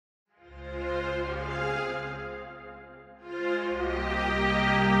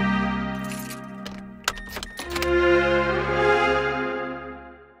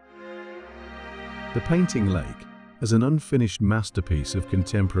painting Lake as an unfinished masterpiece of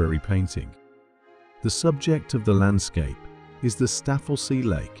contemporary painting. The subject of the landscape is the Staffelsee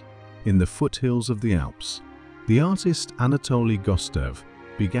Lake in the foothills of the Alps. The artist Anatoli Gostev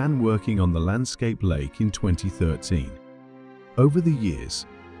began working on the landscape lake in 2013. Over the years,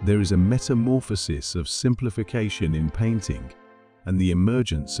 there is a metamorphosis of simplification in painting and the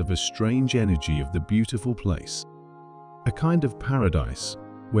emergence of a strange energy of the beautiful place. A kind of paradise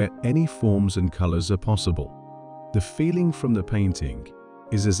where any forms and colors are possible. The feeling from the painting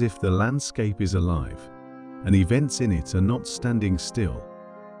is as if the landscape is alive, and events in it are not standing still.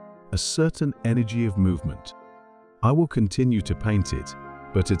 A certain energy of movement. I will continue to paint it,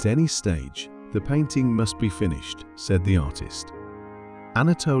 but at any stage, the painting must be finished, said the artist.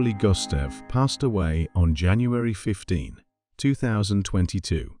 Anatoli Gostev passed away on January 15,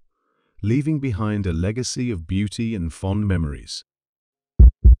 2022, leaving behind a legacy of beauty and fond memories.